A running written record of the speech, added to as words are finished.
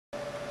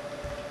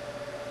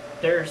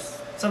There's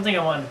something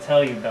I wanted to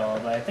tell you, Bella,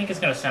 but I think it's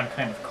gonna sound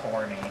kind of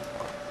corny.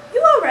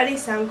 You already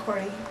sound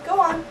corny. Go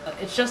on.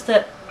 It's just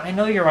that I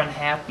know you're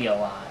unhappy a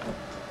lot.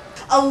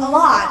 A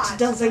lot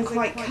doesn't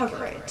quite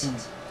cover it.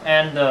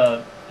 And,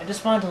 I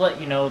just wanted to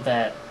let you know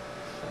that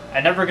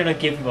I'm never gonna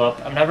give you up,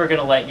 I'm never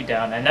gonna let you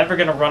down, I'm never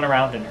gonna run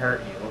around and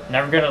hurt you, I'm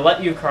never gonna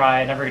let you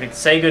cry, I'm never gonna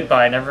say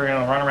goodbye, I'm never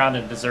gonna run around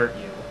and desert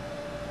you.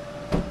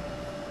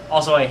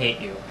 Also, I hate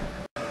you.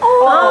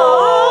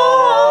 Oh!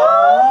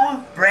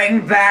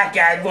 Bring back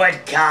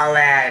Edward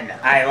Cullen!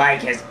 I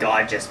like his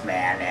gorgeous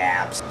man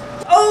abs.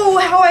 Oh,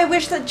 how I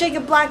wish that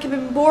Jacob Black had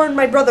been born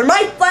my brother,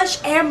 my flesh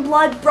and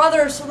blood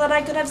brother, so that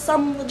I could have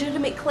some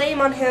legitimate claim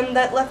on him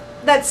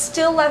that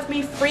still left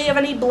me free of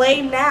any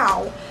blame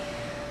now.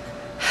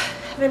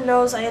 Heaven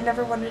knows I had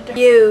never wanted to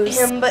hurt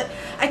him, but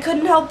I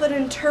couldn't help but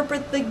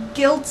interpret the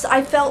guilt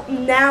I felt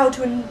now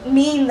to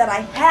mean that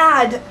I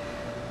had.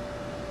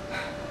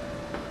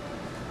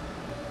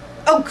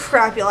 Oh,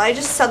 crapula, I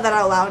just said that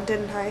out loud,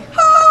 didn't I?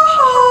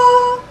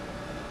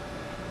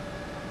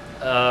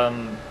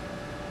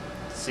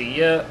 See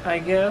ya, I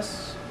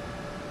guess?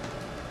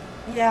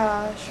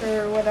 Yeah,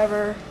 sure,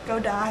 whatever. Go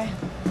die.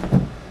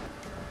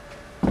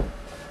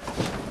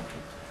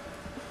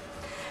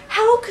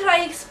 How could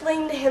I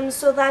explain to him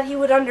so that he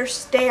would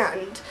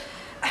understand?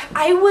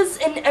 I was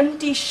an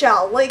empty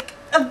shell, like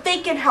a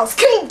vacant house,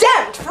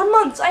 condemned for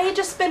months. I had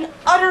just been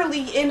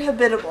utterly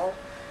inhabitable.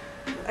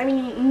 I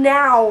mean,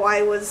 now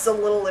I was a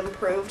little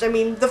improved. I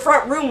mean, the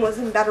front room was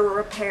in better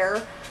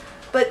repair,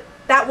 but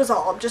that was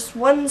all, just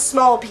one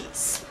small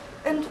piece.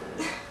 And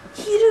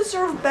he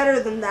deserved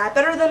better than that,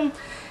 better than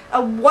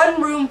a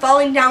one-room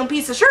falling down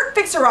piece of shirt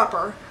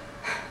fixer-upper.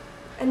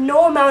 And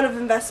no amount of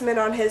investment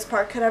on his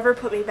part could ever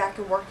put me back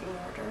in working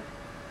order.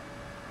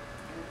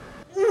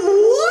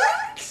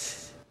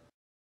 What?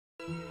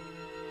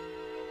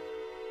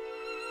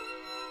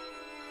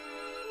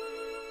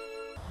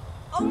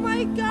 Oh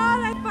my god,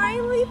 I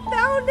finally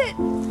found it!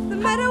 The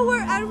meadow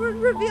where Edward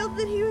revealed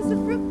that he was a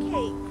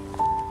fruitcake.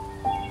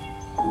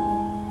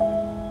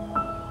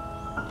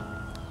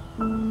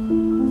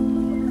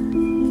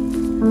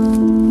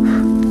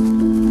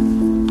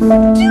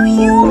 Do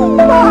you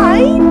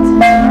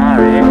mind?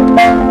 Sorry.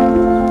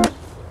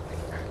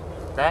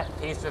 That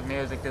piece of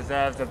music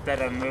deserves a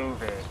better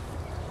movie.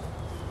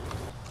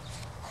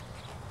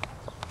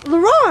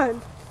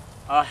 LaRon!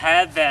 Oh,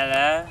 hi,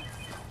 Bella.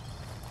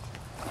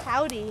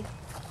 Howdy.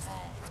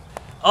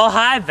 Oh,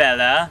 hi,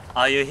 Bella.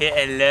 Are you here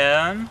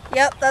alone?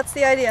 Yep, that's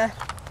the idea.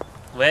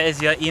 Where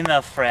is your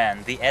email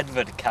friend, the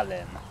Edward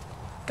Cullen?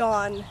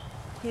 Gone.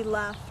 He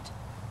left.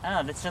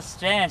 Oh, that's so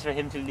strange for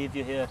him to leave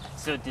you here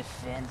so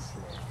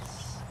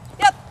defenseless.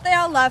 Yep, they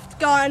all left.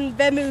 Gone.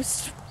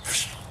 Vamoosed.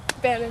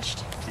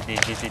 Vanished. Did they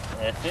visit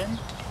often?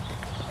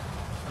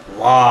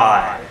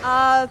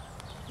 Why?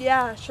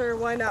 Yeah, sure,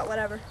 why not,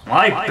 whatever.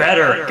 My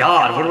better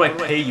God, what do I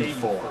pay you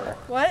for?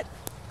 What?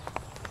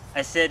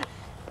 I said,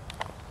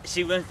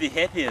 she won't be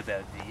happy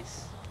about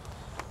this.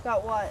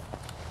 About what?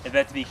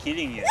 About me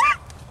killing you.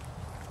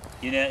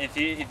 You know, if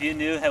you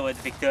knew how what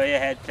Victoria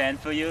had planned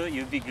for you,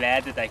 you'd be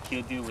glad that I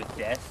killed you with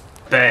death.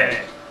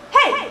 Bang.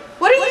 Hey!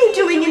 What are you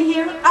doing in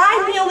here?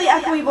 I'm the only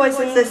echoey voice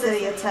in this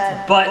idiot's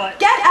head. But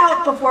Get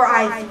out before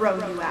I throw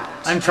you out.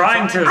 I'm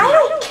trying to... I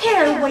don't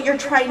care what you're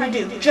trying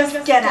to do.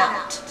 Just get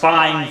out.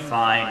 Fine,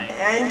 fine.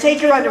 And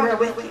take your underwear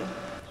with you.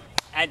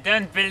 I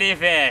don't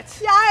believe it.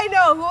 Yeah, I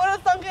know. Who would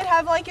have thunk I'd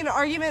have like an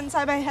argument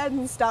inside my head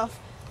and stuff?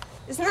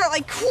 Isn't that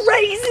like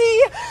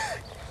crazy?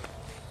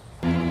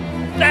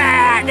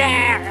 I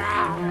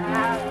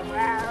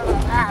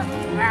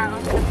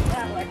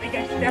think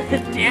I stepped the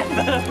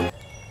devil.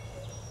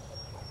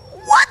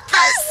 What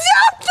the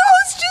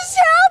Zapdos just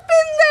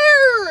happened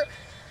there?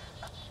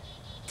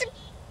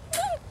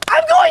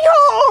 I'm going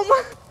home!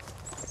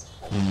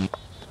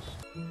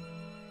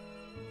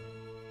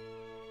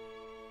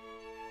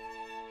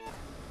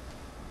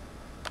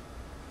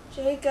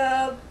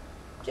 Jacob.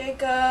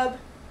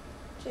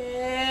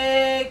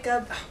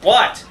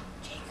 What?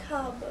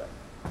 Jacob.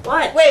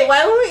 What? Wait,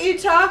 why won't you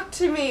talk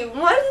to me?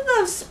 What did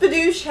the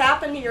spadoosh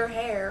happen to your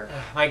hair?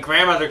 My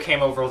grandmother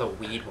came over with a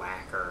weed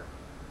whacker.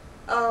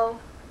 Oh.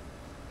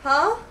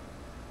 Huh?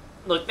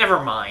 Look, never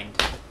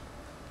mind.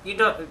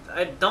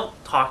 Don't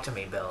talk to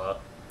me, Bella.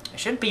 I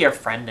shouldn't be your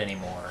friend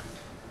anymore.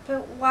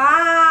 But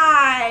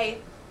why?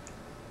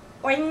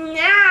 Why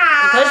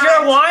not? Because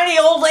you're a whiny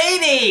old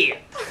lady!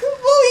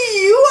 Well,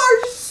 you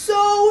are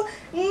so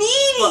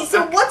needy,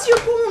 so what's your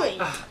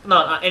point?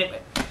 No,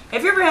 anyway.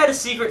 Have you ever had a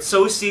secret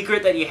so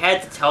secret that you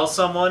had to tell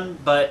someone,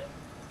 but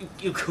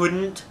you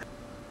couldn't?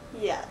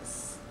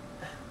 Yes.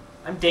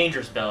 I'm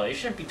dangerous, Bella. You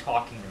shouldn't be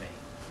talking to me.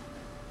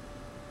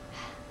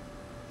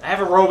 I have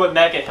a robot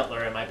Mega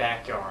Hitler in my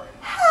backyard.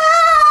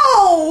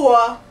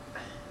 How?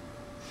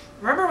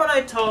 Remember when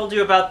I told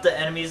you about the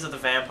enemies of the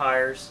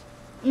vampires?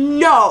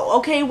 No,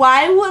 okay,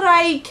 why would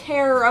I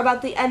care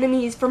about the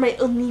enemies for my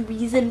only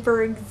reason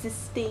for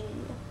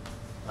existing?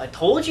 I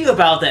told you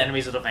about the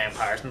enemies of the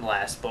vampires in the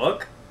last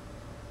book.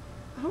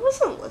 I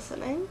wasn't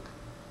listening.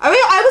 I mean,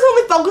 I was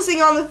only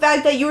focusing on the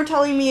fact that you were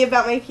telling me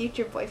about my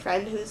future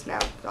boyfriend who's now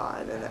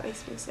gone, and that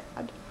makes me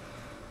sad.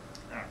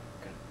 Oh,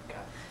 good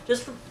God.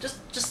 Just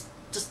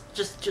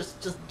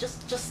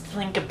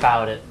think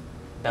about it,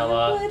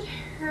 Bella. It would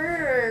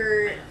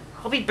hurt.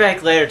 I'll be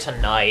back later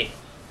tonight.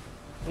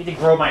 I need to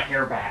grow my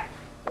hair back.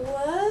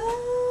 What?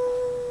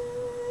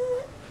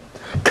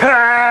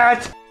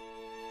 Cut!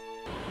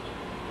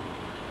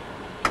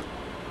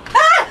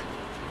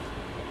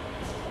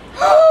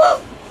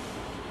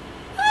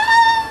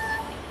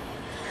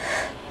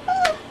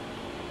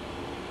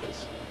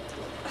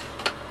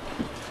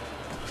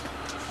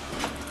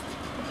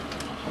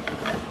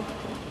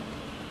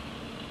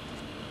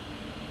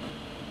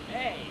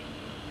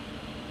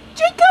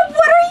 Jacob,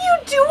 what are you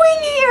doing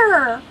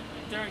here?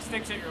 Throwing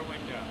sticks at your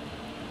window.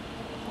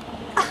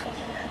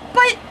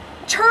 But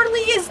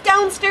Charlie is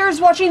downstairs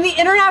watching the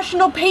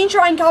international paint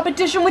drawing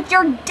competition with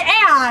your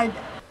dad.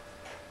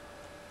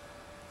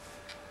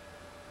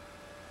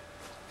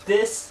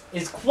 This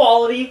is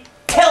quality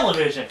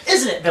television,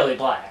 isn't it, Billy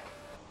Black?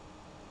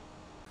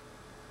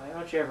 Why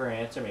don't you ever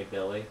answer me,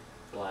 Billy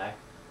Black?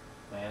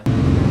 Man.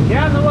 Get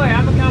out of the way,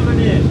 I'm coming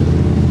in.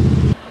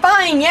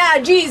 Fine, yeah,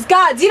 geez,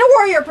 God, Xena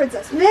Warrior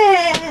Princess. You,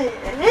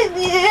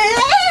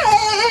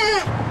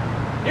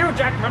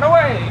 Jackman,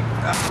 away!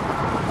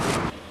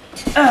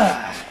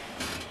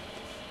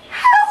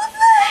 How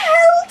the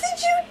hell did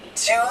you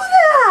do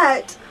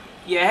that?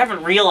 You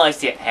haven't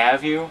realized yet,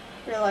 have you?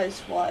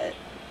 Realized what?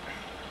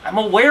 I'm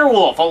a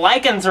werewolf, a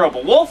lycanthrope,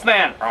 a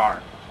wolfman.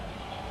 Rawr.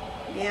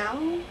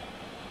 Yeah?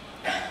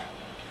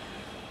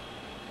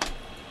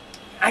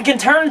 I can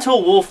turn into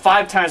a wolf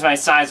 5 times my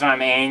size when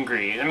I'm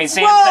angry. I mean,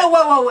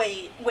 Whoa,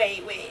 wait.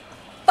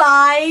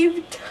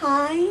 5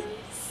 times?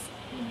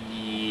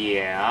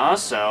 Yeah,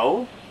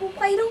 so?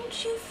 Why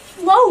don't you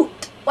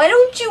float? Why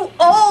don't you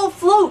all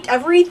float?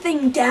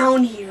 Everything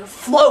down here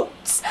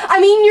floats.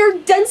 I mean, your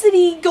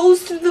density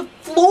goes through the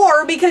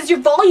floor because your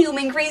volume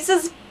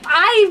increases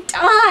 5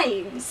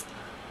 times.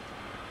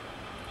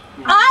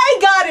 I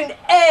got an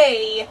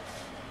A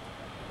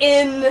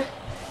in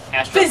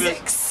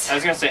physics. I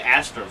was gonna say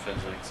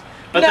astrophysics.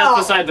 But No.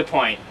 that's beside the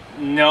point.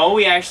 No,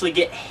 we actually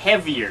get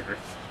heavier.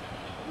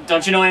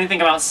 Don't you know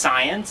anything about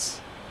science?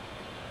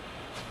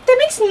 That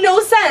makes no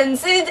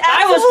sense.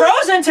 I was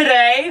frozen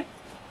today!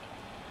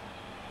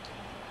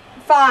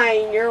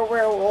 Fine, you're a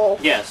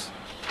werewolf. Yes.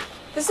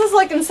 This is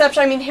like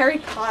Inception, I mean Harry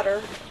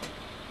Potter.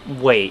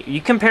 Wait, are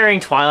you comparing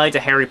Twilight to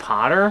Harry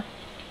Potter?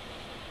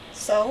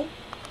 So?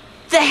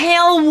 The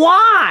hell,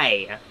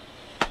 why?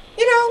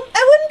 You know,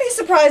 I wouldn't be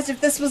surprised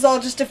if this was all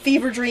just a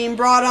fever dream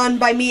brought on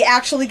by me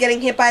actually getting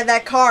hit by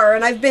that car,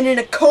 and I've been in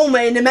a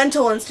coma in a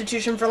mental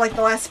institution for like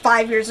the last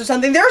 5 years or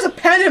something. There's a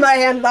pen in my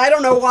hand, and I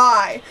don't know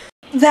why.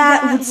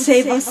 That would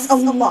save us a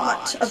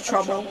lot of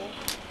trouble.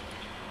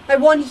 My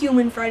one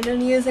human friend,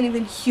 and he isn't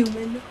even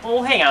human.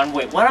 Oh, hang on,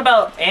 wait, what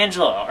about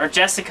Angela, or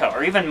Jessica,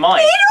 or even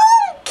Mike? They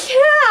don't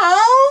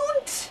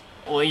count!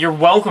 Well, you're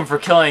welcome for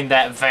killing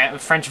that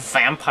French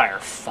vampire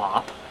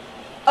fop.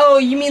 Oh,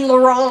 you mean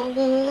Laurent?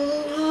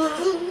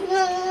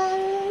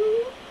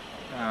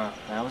 Oh,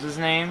 that was his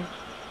name?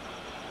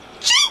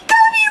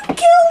 Jacob, you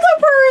killed a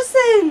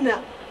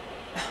person!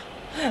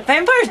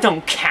 Vampires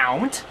don't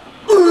count!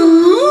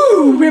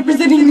 Ooh,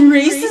 representing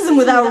racism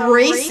without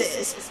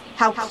racist.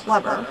 How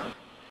clever.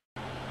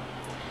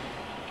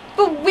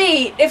 But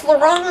wait, if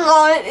Laurent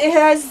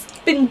has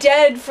been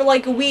dead for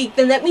like a week,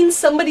 then that means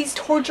somebody's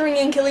torturing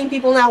and killing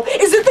people now.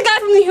 Is it the guy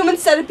from the Human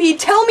Centipede?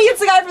 Tell me it's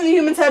the guy from the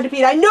Human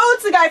Centipede. I know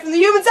it's the guy from the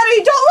Human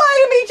Centipede. Don't lie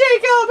to me,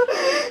 Jacob!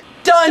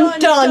 Dun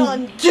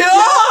dun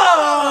dun!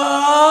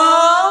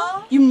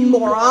 You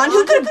moron.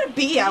 Who could it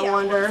be, I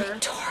wonder?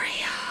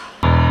 Victoria.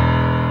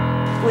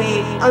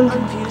 Wait, I'm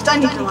confused. I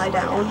need to lie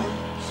down.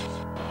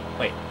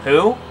 Wait,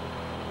 who?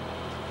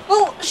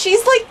 Well,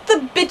 she's like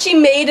the bitchy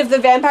maid of the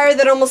vampire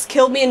that almost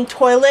killed me in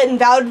toilet and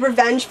vowed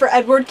revenge for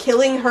Edward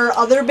killing her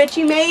other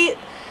bitchy mate.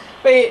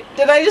 Wait,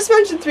 did I just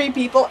mention 3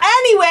 people?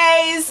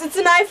 Anyways, it's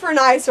an eye for an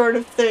eye sort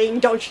of thing,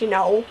 don't you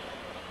know?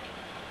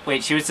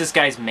 Wait, she was this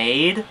guy's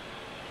maid?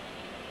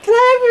 Can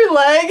I have your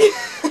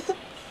leg?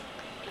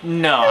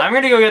 No, I'm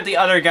gonna go get the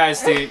other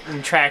guys to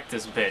track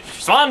this bitch.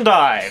 Swan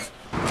dive!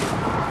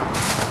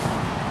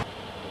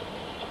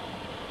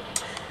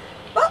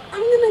 Well,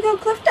 I'm gonna go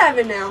cliff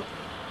diving now.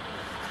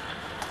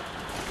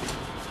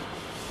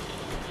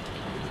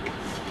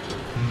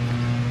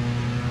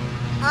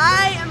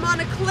 I am on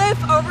a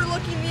cliff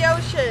overlooking the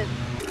ocean.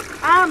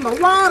 I'm a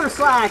water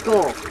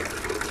cycle.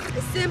 I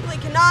simply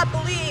cannot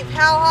believe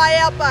how high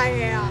up I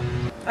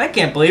am. I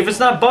can't believe it's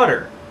not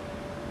butter.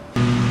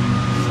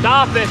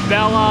 Stop it,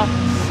 Bella!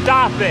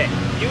 Stop it!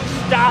 You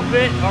stop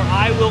it or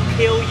I will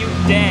kill you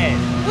dead.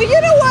 Well, you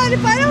know what?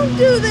 If I don't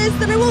do this,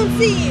 then I won't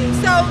see you.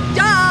 So,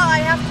 duh, I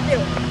have to do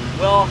it.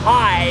 Well,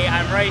 hi,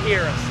 I'm right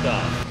here and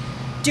stuff.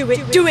 Do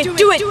it, do it,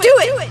 do it, do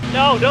it!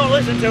 No, don't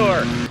listen to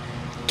her!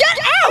 Get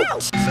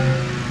out!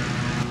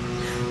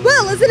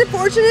 Well, isn't it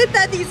fortunate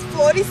that these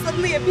floaties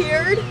suddenly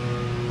appeared?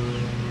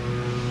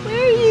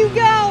 Where are you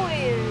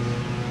going?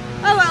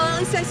 Oh well, at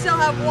least I still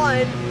have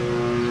one.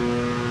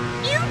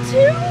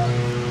 too?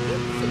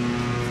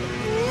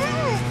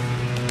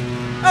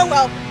 Oh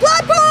well.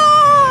 Blood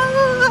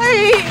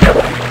boy!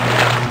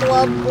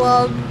 Glub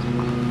glub.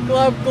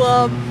 Glub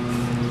glub.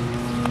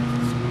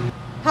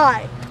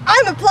 Hi,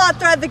 I'm a plot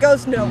thread that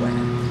goes nowhere.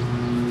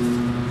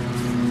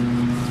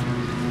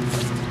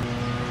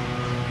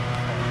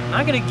 I'm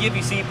not gonna give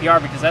you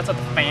CPR because that's what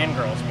the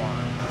fangirls want.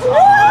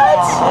 What?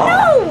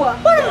 No!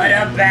 What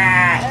a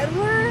bat!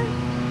 Edward?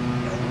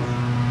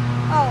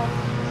 Oh,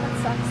 that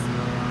sucks.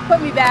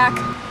 Put me back.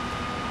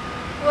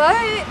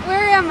 What?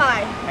 Where am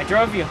I? I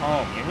drove you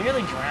home. You're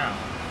nearly drowned.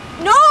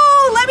 No!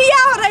 Let me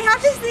out! I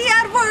have to see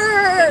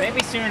Edward!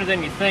 Maybe sooner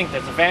than you think.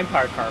 There's a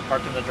vampire car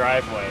parked in the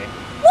driveway.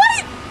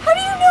 What? How do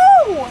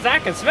you know?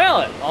 Zach can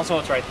smell it. Also,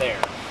 it's right there.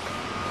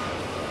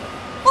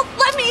 Well,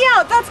 let me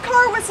out! That's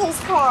Car Whistle's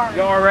car!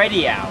 You're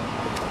already out.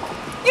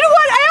 You know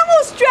what? I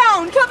almost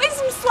drowned! Cut me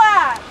some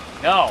slack!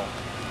 No.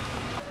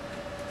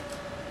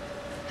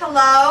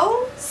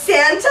 Hello?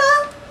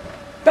 Santa?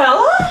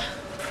 Bella?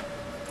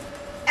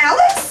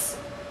 Alice?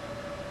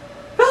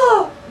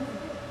 Bella!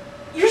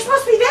 You're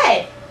supposed to be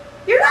dead!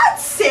 You're not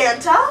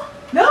Santa!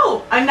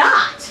 No, I'm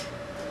not.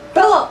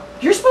 Bella,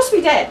 you're supposed to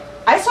be dead.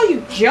 I saw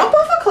you jump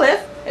off a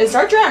cliff and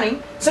start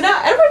drowning, so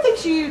now everyone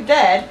thinks you're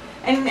dead,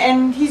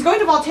 and he's going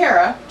to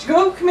Volterra to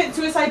go commit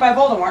suicide by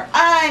Voldemort.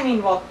 I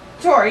mean, well,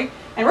 Tori,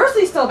 and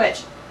Rosalie's still a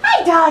bitch.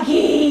 Hi,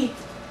 doggy!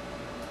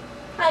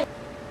 Hi.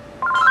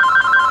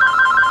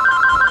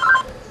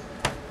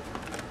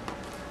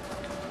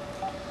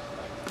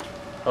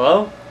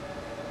 Hello?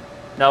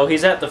 No,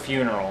 he's at the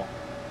funeral.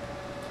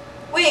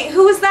 Wait,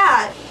 who was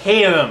that?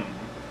 Him.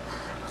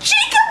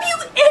 Jacob, you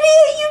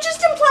idiot! You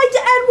just implied to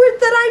Edward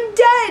that I'm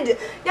dead!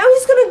 Now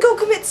he's gonna go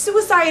commit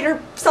suicide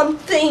or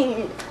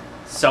something.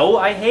 So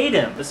I hate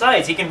him.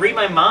 Besides, he can read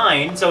my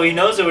mind, so he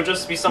knows it would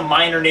just be some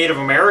minor Native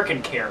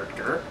American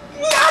character.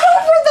 Not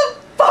over the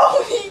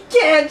phone, he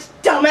can't,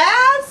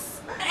 dumbass!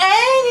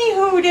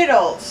 Anywho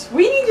diddles,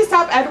 we need to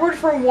stop Edward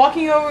from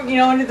walking over,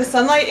 into the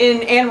sunlight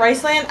in Anne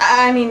Riceland,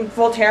 I mean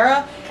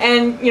Volterra,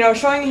 and,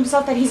 showing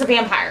himself that he's a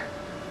vampire.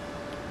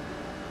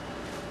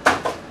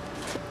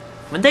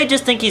 Wouldn't they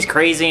just think he's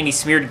crazy and he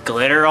smeared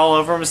glitter all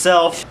over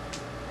himself?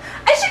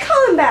 I should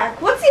call him back.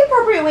 What's the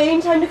appropriate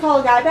waiting time to call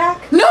a guy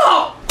back?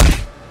 No!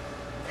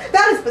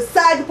 That is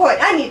beside the point.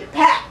 I need to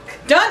pack.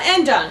 Done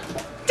and done.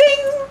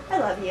 Ding! I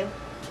love you.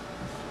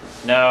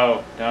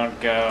 No, don't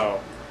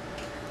go.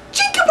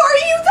 Jacob, are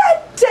you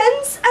that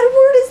dense?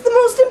 Edward is the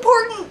most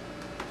important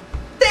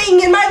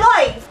thing in my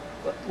life.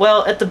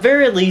 Well, at the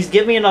very least,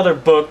 give me another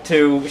book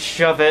to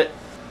shove it.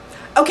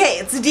 Okay,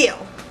 it's a deal.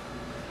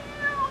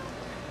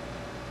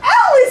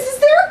 Alice, is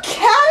there a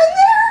cat in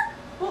there?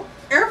 Well,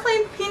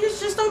 airplane penis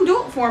just don't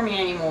do it for me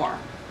anymore.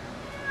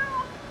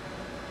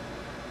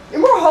 You're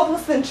more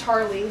hopeless than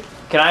Charlie.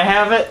 Can I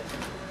have it?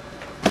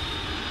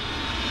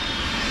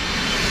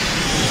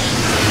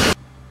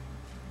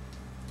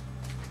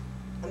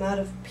 I'm out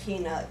of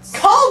peanuts.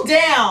 Calm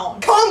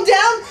down! Calm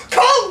down?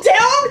 Calm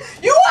down?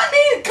 You want me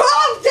to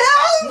calm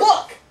down?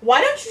 Look,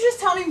 why don't you just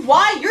tell me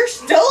why you're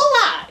still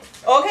alive,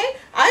 okay?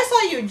 I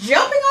saw you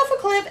jumping off a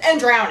cliff and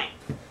drowning.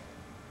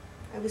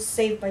 I was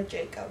saved by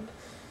Jacob.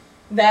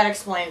 That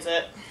explains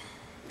it.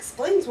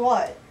 Explains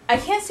what? I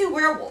can't see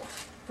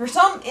werewolf for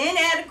some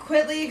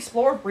inadequately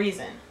explored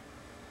reason.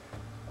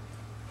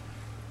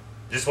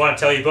 Just want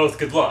to tell you both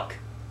good luck.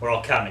 We're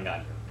all counting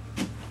on you.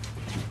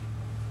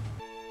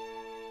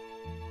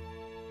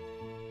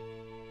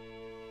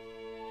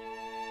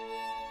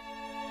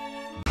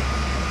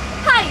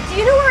 Hi, do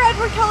you know where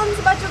Edward Cullen's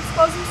about to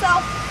expose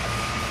himself?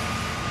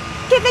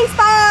 Okay, thanks,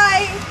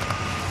 bye!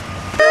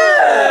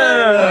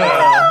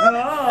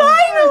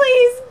 Finally,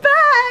 he's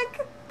back!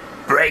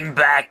 Bring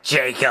back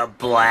Jacob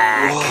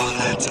Black. Oh,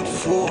 that's a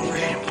full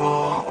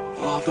rainbow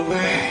all the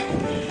way.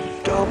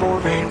 Double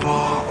rainbow,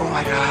 oh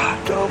my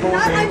god, double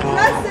Not my rainbow.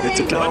 dressing. It's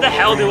a double When the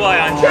hell do I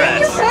rainbow.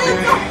 undress?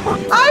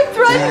 I'm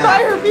threatened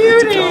by her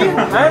beauty!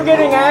 I'm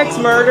getting axe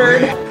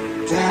murdered.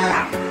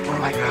 Damn, oh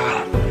my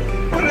god.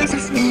 What does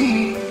this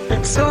mean?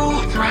 It's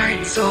so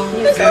bright, so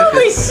This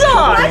movie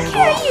sucks! Why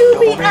can't you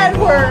be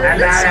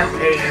Edward?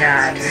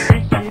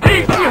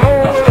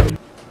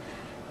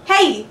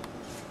 Hey!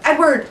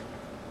 Edward!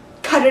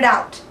 Cut it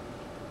out.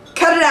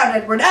 Cut it out,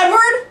 Edward.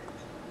 Edward!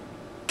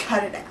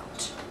 Cut it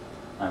out.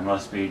 I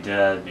must be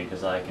dead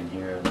because I can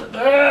hear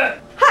the...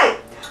 Hi!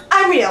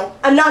 I'm real.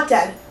 I'm not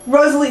dead.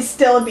 Rosalie's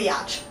still a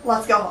biatch.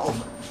 Let's go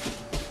home.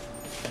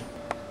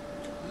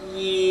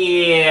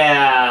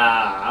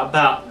 Yeah,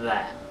 about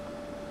that.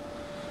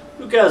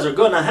 You guys are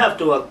gonna have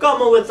to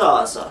come with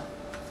us.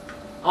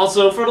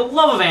 Also, for the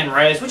love of Anne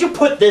Rice, would you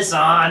put this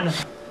on?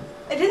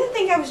 I didn't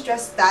think I was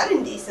dressed that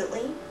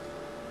indecently.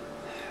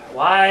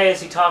 Why is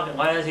he talking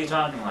like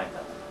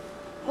that?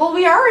 Well,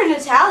 we are in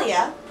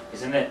Italia.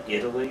 Isn't it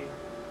Italy?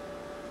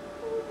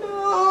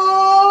 No.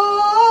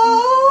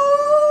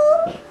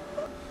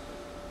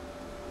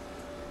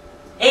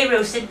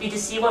 Aro sent me to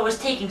see what was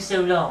taking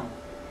so long.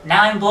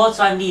 Now I'm bored,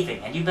 so I'm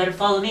leaving, and you better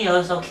follow me or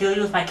else I'll kill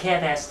you with my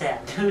Care-Bear staff.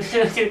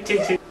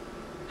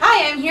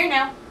 Hi, I'm here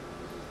now.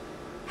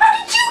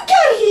 How did you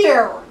get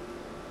here?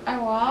 I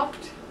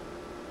walked.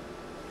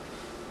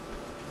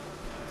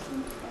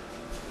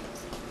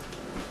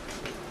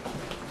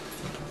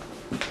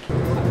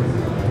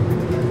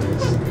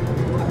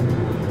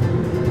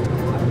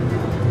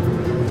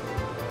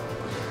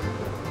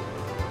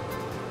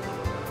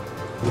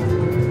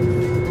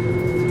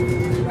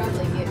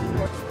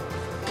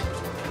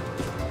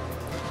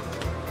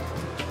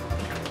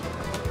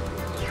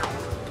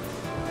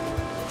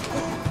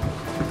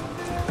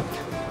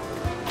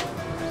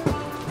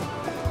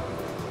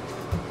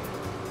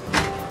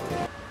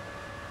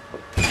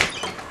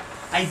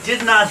 I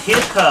did not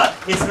hit her.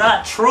 It's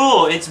not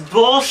true. It's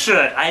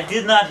bullshit. I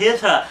did not hit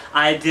her.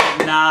 I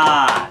did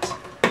not.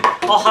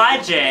 Oh, hi,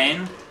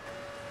 Jane.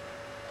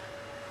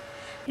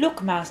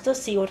 Look, Master,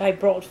 see what I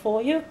brought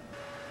for you?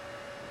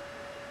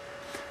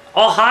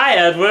 Oh, hi,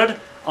 Edward.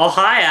 Oh,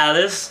 hi,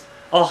 Alice.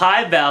 Oh,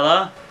 hi,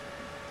 Bella.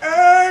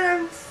 And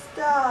I'm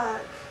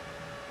stuck.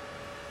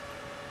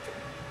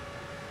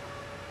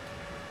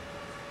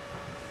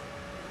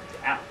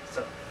 Ow,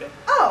 so,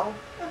 Oh,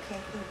 okay,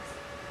 thanks.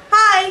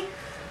 Hi!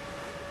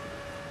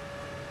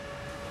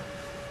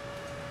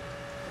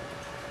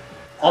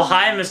 oh,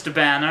 hi, Mr.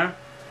 Banner.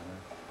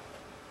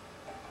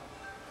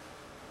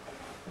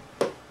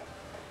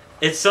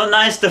 It's so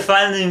nice to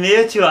finally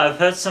meet you. I've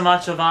heard so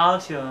much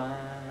about you.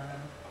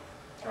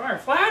 I'm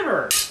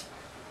flattered.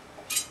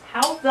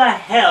 How the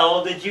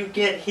hell did you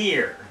get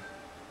here?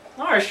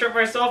 Oh, I shipped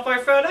myself by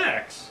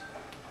FedEx.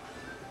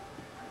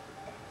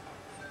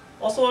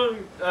 Also,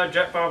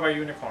 jet powered by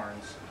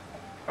unicorns.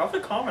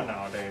 Probably common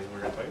nowadays,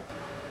 weirdly.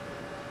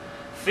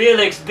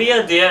 Felix, be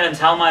a dear and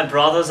tell my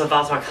brothers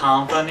about our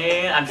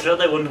company. I'm sure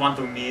they wouldn't want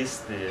to miss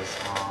this.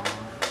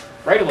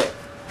 Right away.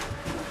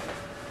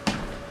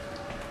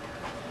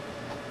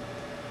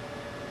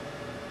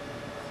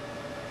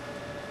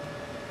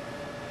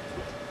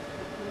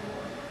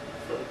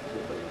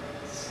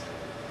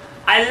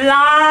 I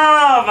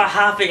love a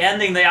happy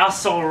ending. They are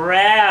so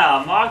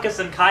rare. Marcus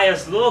and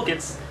Caius, look,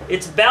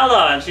 it's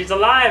Bella and she's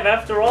alive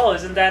after all.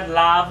 Isn't that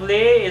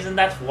lovely? Isn't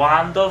that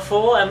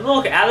wonderful? And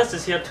look, Alice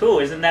is here too.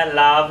 Isn't that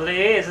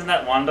lovely? Isn't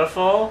that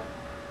wonderful?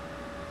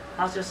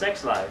 How's your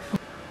sex life?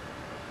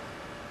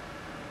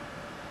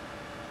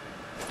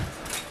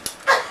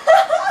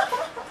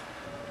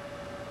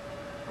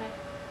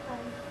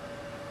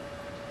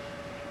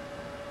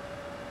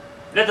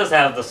 Let us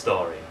have the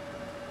story.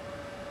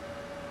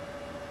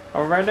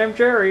 Oh, my name's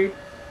Jerry.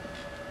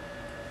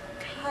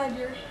 God,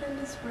 your hand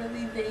is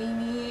really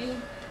veiny.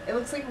 It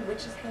looks like a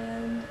witch's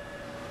hand.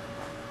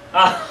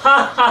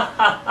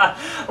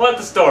 What's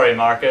the story,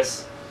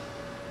 Marcus?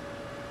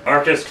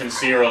 Marcus can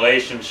see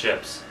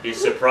relationships. He's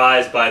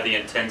surprised by the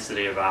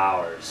intensity of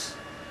ours.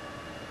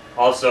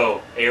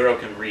 Also, Aero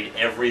can read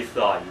every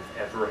thought you've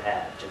ever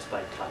had just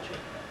by touching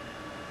him.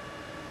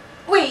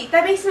 Wait,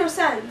 that makes no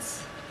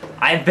sense.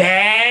 I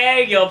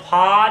beg your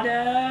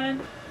pardon?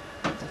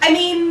 I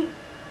mean,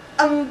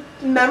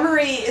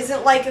 memory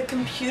isn't like a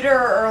computer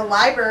or a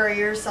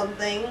library or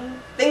something.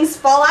 Things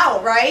fall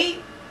out,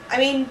 right? I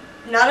mean,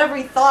 not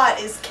every thought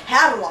is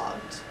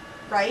cataloged,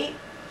 right?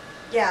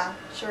 Yeah,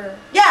 sure.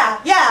 Yeah,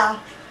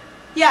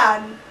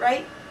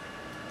 right?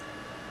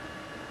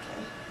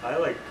 Okay. I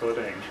like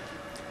pudding.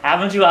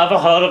 Haven't you ever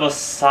heard of a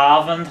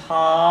servant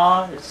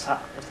heart? It's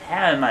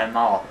hair in my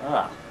mouth.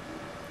 Ugh.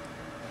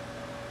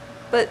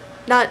 But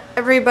not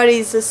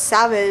everybody's a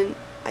savant,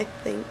 I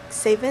think.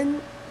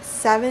 Savant?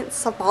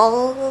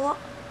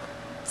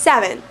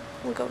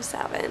 We'll go with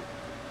savant.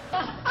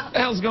 What the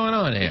hell's going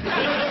on here?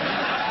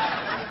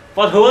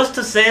 But who is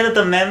to say that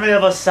the memory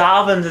of a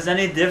servant is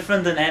any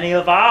different than any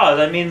of ours?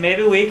 I mean,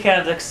 maybe we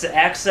can't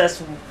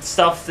access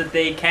stuff that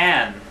they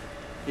can.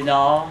 You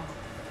know?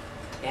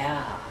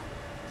 Yeah.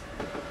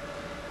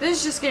 This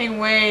is just getting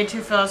way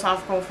too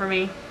philosophical for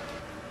me.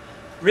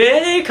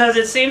 Really? Because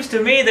it seems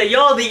to me that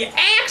you're the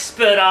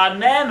expert on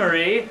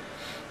memory.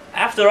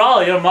 After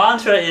all, your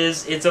mantra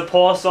is, it's a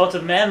poor sort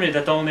of memory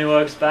that only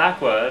works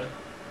backward.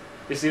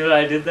 You see what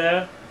I did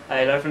there?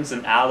 I referenced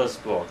an Alice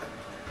book.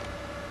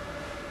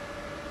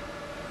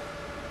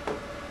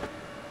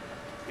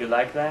 You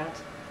like that?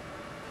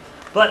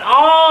 But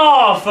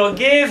oh,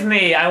 forgive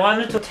me, I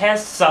wanted to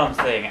test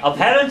something.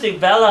 Apparently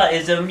Bella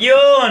is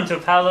immune to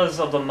powers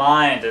of the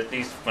mind, at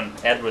least when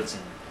Edward's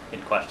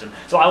in question.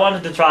 So I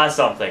wanted to try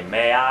something.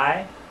 May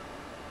I?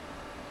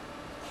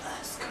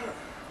 Ask her.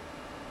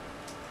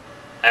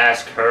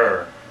 Ask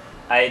her.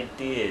 I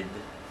did.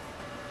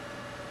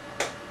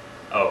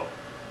 Oh,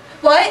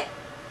 What?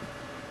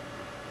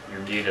 you're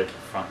indeed at the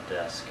front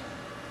desk.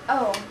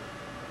 Oh.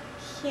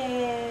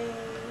 Yay.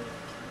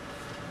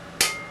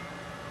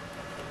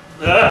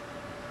 Ugh.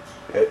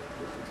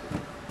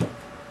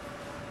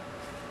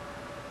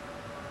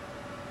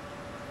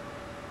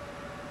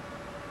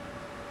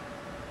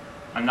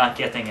 I'm not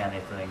getting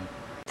anything.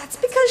 That's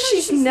because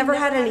she's never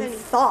had any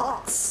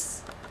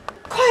thoughts.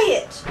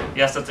 Quiet!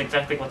 Yes, that's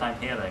exactly what I'm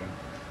hearing.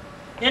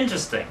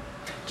 Interesting.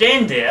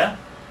 Jane, dear.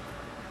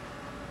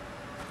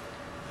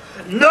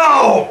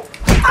 No!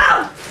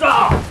 Ah!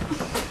 Ah!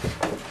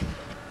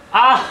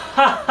 Ha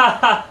ha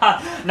ha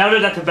ha! Now do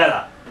that to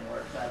Bella.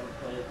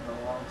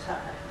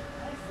 time.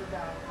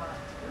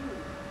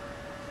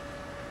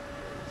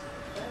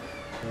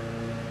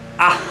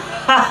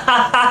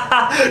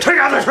 Ah! Take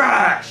out the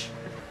trash!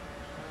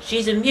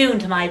 She's immune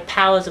to my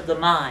powers of the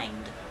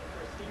mind.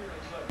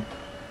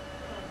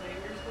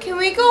 Can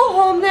we go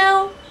home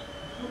now?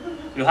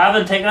 You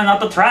haven't taken out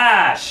the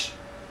trash!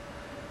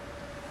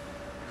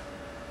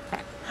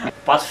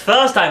 But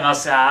first I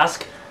must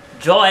ask,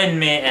 join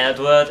me,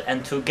 Edward,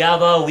 and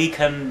together we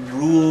can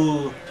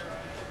rule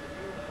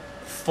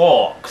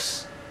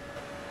Forks.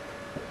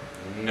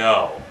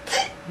 No.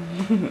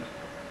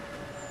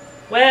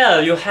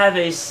 Well, you have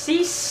a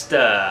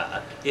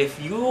sister. If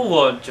you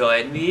won't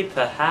join me,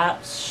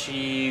 perhaps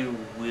she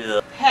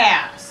will.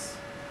 Pass.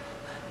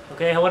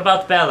 Okay, what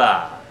about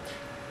Bella?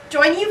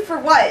 Join you for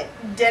what?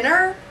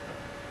 Dinner?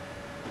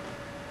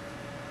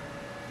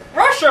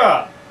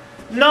 Russia!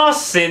 No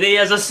City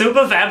as a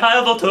Super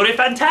Vampire Volturi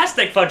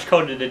Fantastic Fudge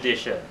Coated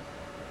Edition.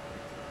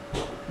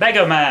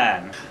 Mega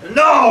Man.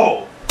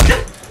 No!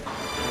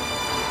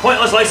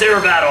 Pointless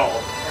lightsaber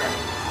battle.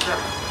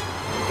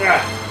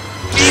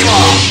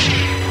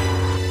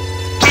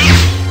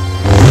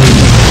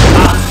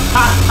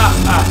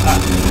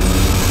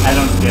 I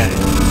don't get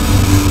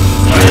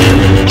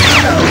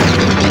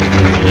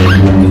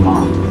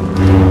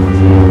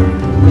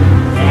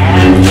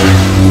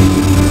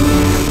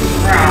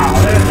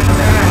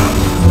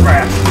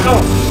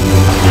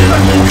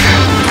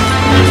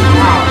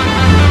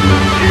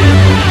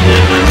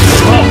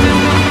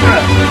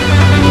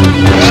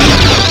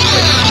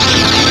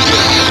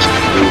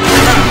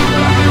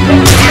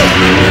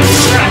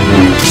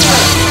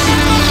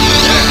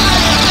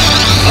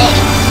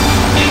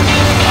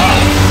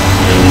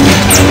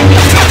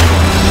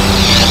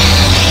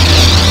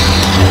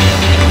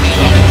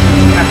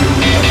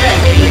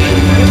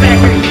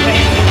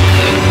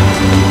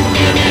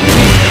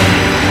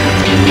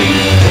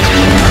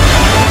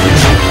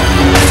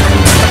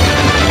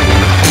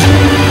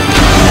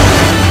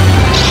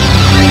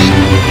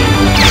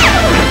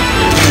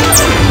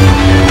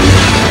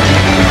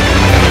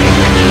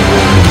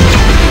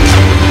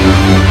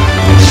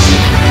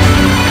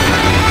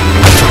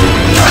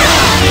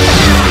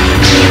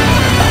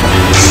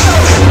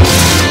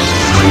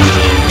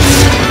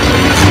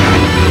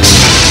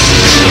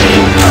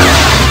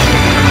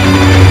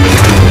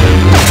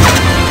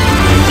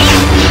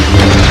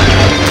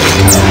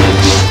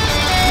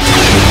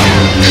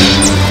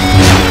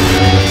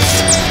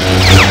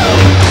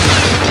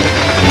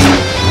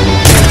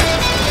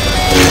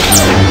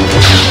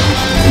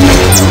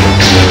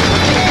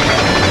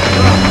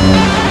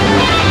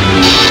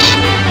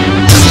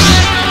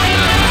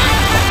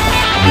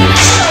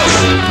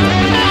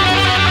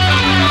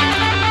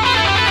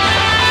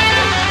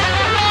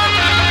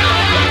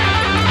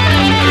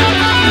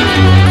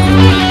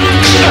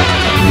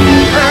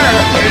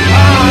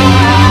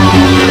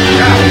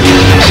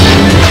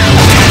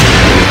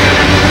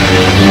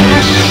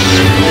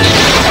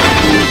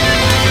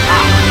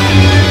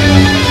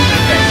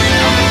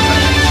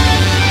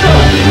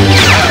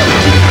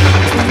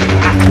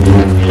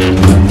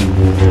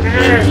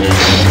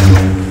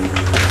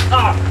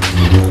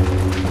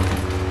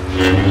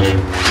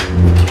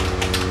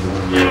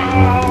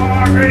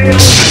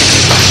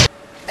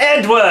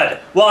Edward,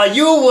 while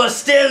you were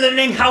still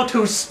learning how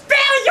to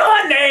spell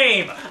your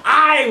name,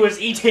 I was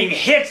eating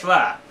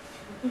Hitler.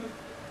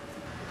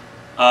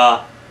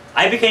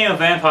 I became a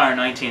vampire in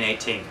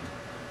 1918.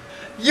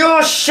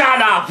 You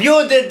shut up!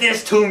 You did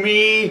this to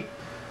me!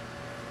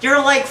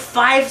 You're like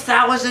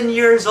 5,000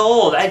 years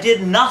old. I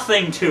did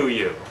nothing to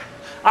you.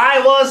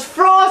 I was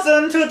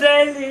frozen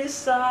today,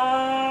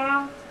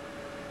 Lisa.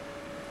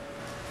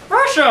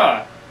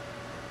 Russia!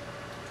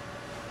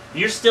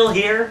 You're still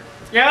here?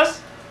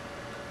 Yes?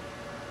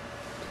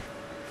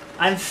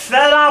 I'm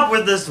fed up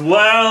with this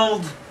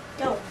world.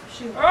 Go,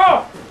 shoot.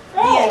 Oh!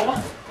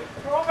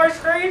 Oh my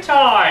screen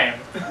time!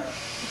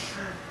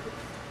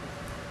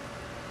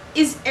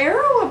 Is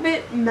Arrow a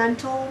bit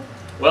mental?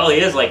 Well, he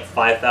is like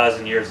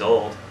 5,000 years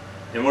old.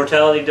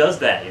 Immortality does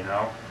that, you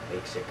know?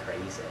 Makes you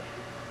crazy.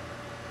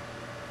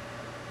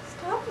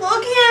 Stop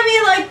looking at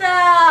me like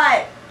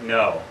that!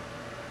 No.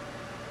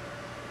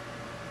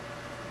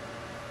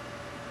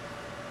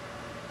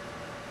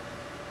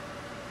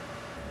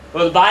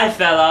 Well, bye,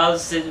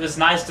 fellas. It was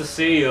nice to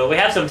see you. We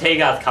have some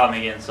takeout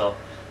coming in, so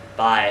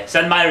bye.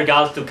 Send my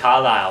regards to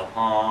Carlisle,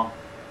 huh?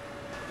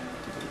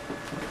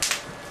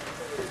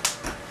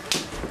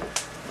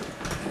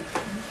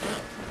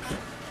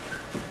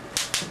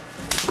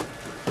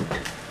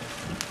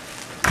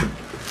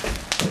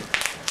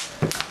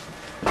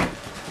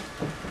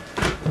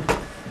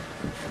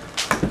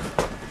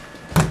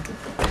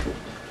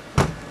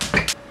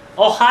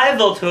 Oh, hi,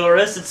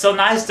 Volturus. It's so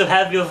nice to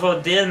have you for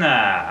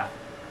dinner.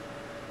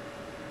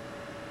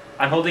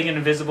 I'm holding an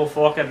invisible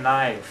fork and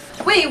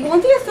knife. Wait,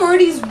 won't the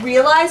authorities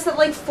realize that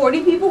like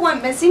 40 people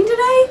went missing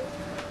today?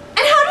 And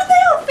how did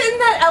they all fit in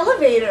that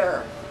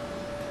elevator?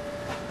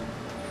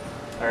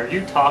 Are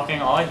you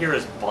talking? All I hear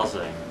is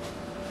buzzing.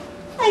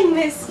 I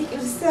miss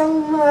you so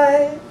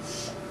much.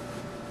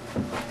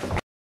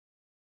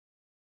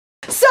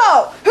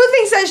 So, who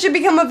thinks I should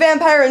become a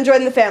vampire and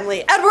join the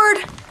family?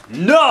 Edward?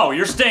 No,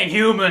 you're staying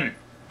human.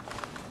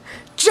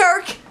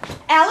 Jerk?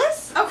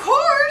 Alice? Of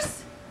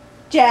course!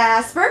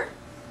 Jasper?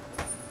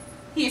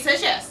 He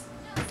says yes.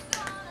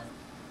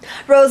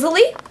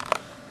 Rosalie?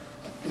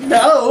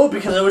 No,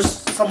 because I wish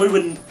someone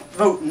would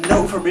vote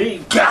no for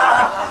me.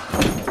 Gah!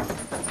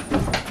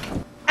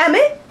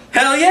 Emmett?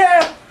 Hell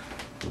yeah!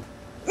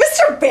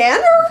 Mr.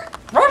 Banner?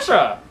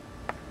 Russia!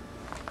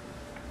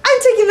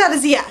 I'm taking that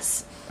as a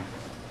yes.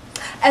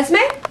 Esme?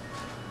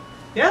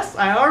 Yes,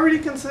 I already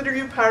consider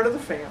you part of the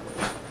family.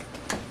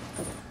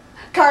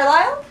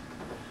 Carlisle?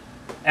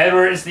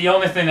 Edward, it's the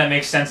only thing that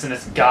makes sense in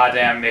this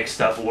goddamn mixed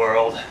up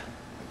world.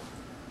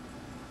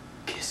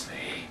 Kiss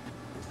me.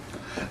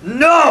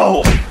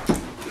 No!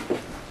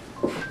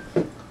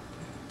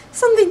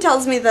 Something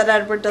tells me that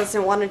Edward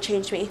doesn't want to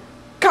change me.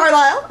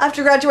 Carlisle,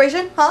 after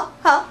graduation? Huh?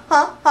 Huh?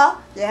 Huh? Huh?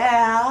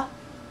 Yeah.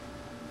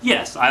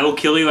 Yes, I will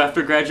kill you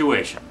after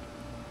graduation.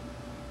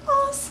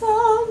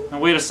 Awesome. Now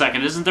wait a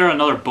second, isn't there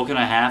another book and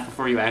a half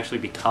before you actually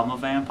become a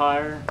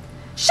vampire?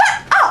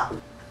 Shut up!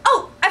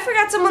 Oh, I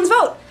forgot someone's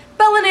vote.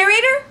 Bella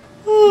narrator?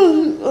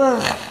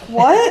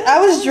 What? I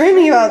was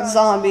dreaming about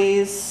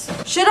zombies.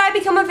 Should I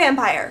become a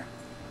vampire?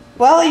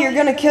 Well, you're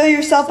gonna kill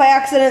yourself by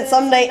accident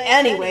someday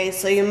anyway,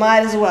 so you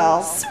might as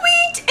well.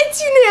 Sweet!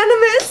 It's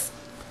unanimous!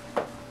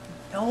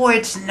 No,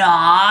 it's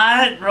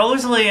not.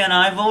 Rosalie and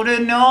I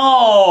voted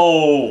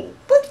no.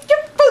 But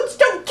your votes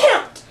don't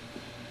count!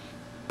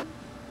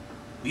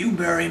 Will you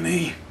marry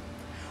me?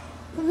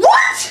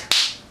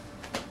 What?!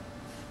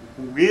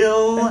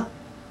 Will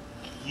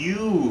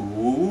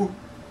you?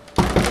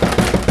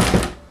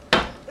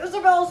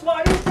 Isabel,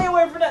 why do you stay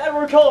away from the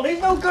Edward Cullen?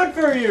 He's no good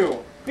for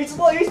you. He's too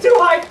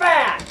high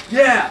fat.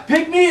 Yeah,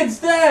 pick me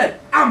instead!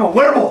 I'm a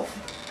werewolf!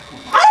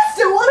 I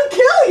still want to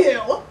kill you!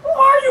 Who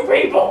are you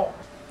people?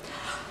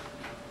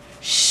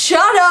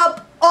 Shut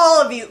up,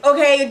 all of you,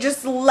 okay?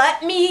 Just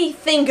let me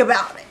think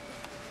about it.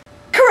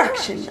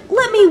 Correction.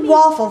 Let me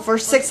waffle for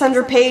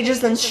 600 pages,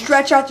 then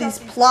stretch out these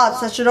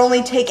plots that should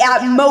only take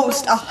at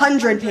most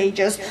 100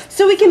 pages,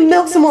 so we can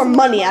milk some more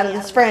money out of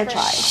this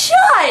franchise.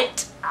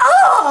 Shut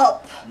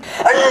up!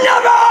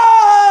 Never!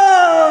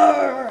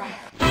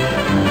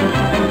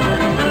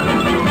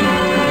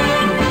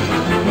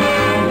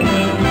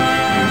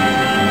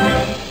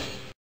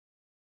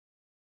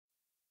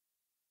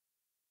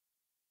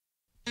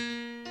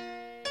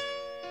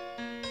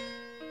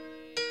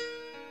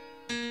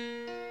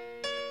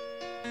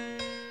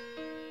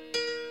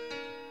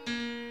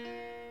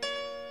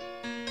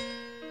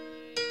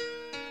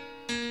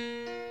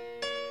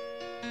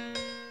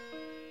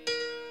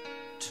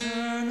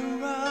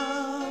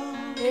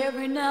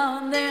 Every now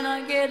and then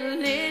I get a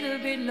little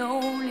bit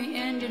lonely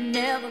and you're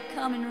never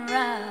coming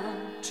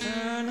around.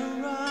 Turn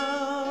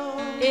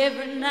around.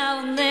 Every now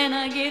and then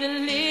I get a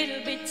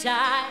little bit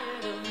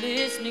tired of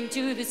listening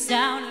to the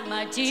sound of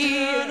my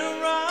tears. Turn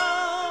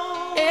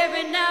around.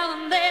 Every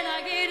now and then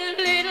I get a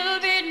little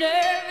bit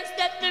nervous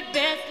that the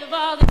best of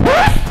all the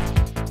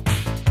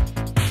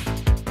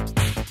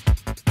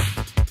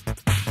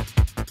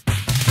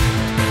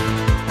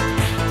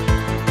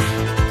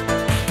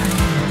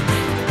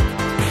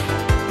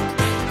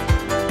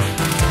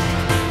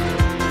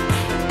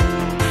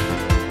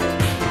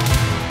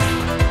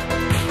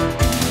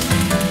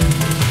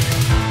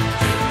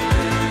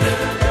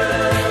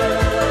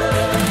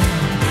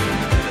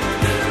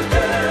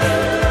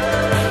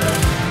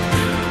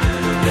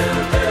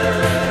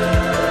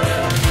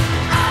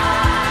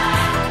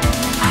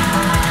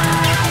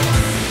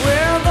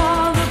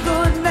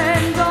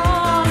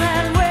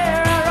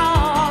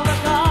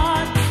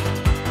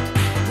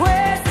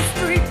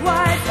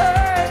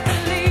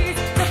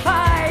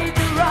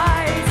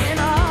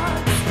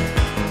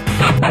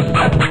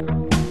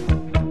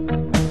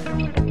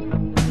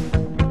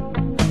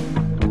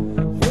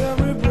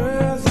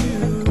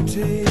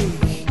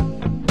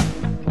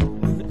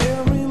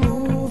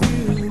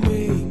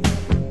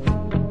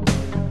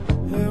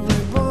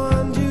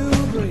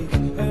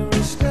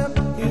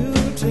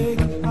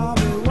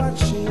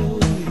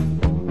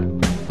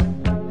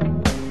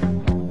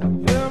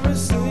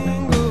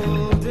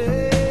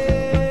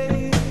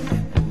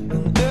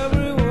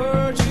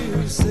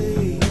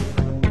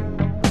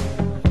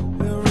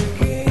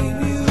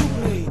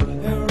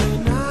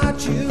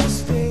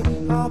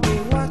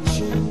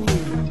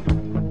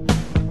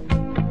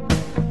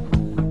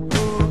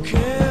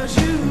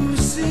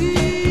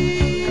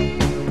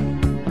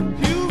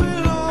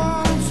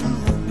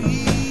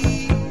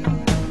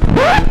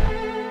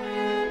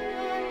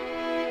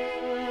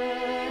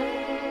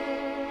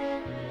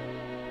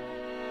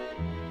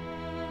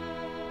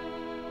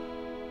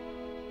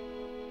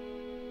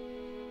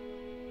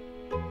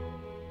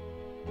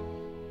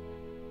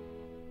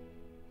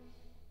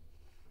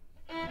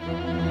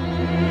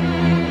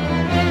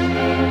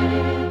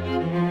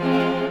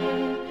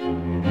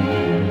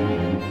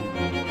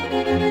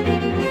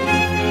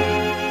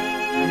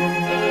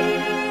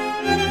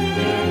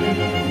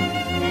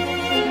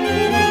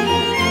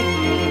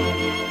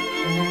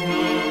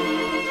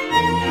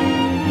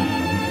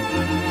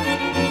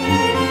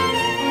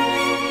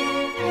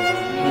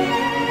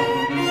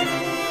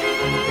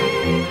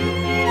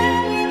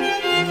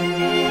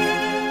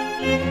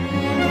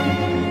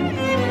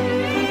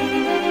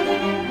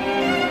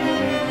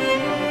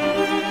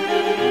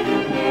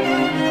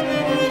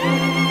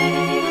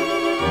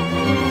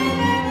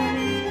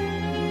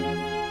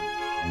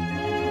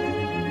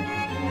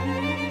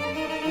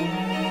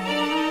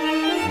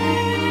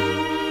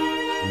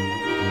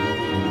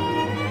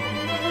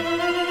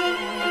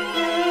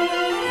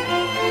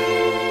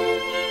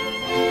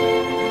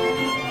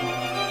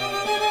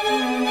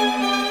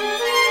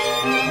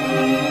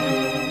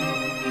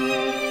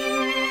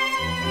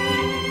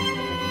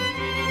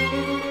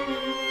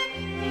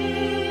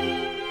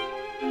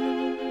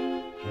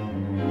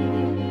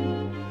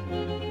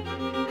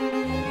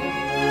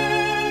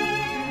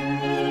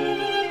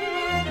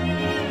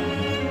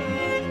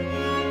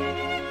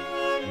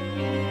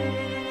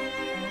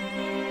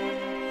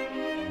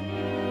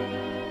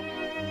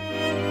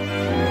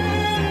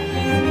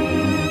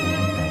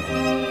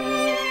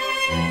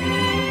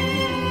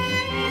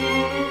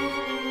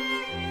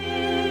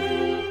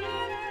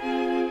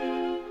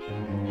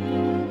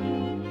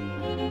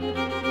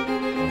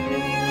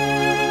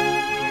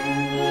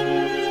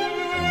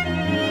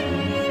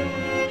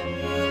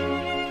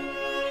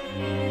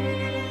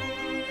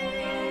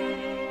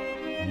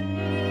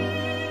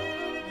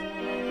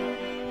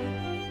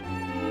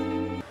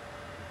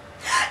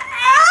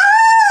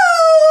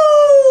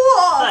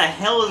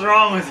hell's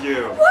wrong with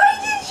you? Why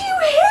did you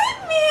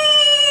hit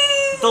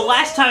me? The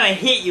last time I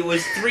hit you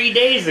was 3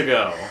 days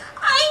ago.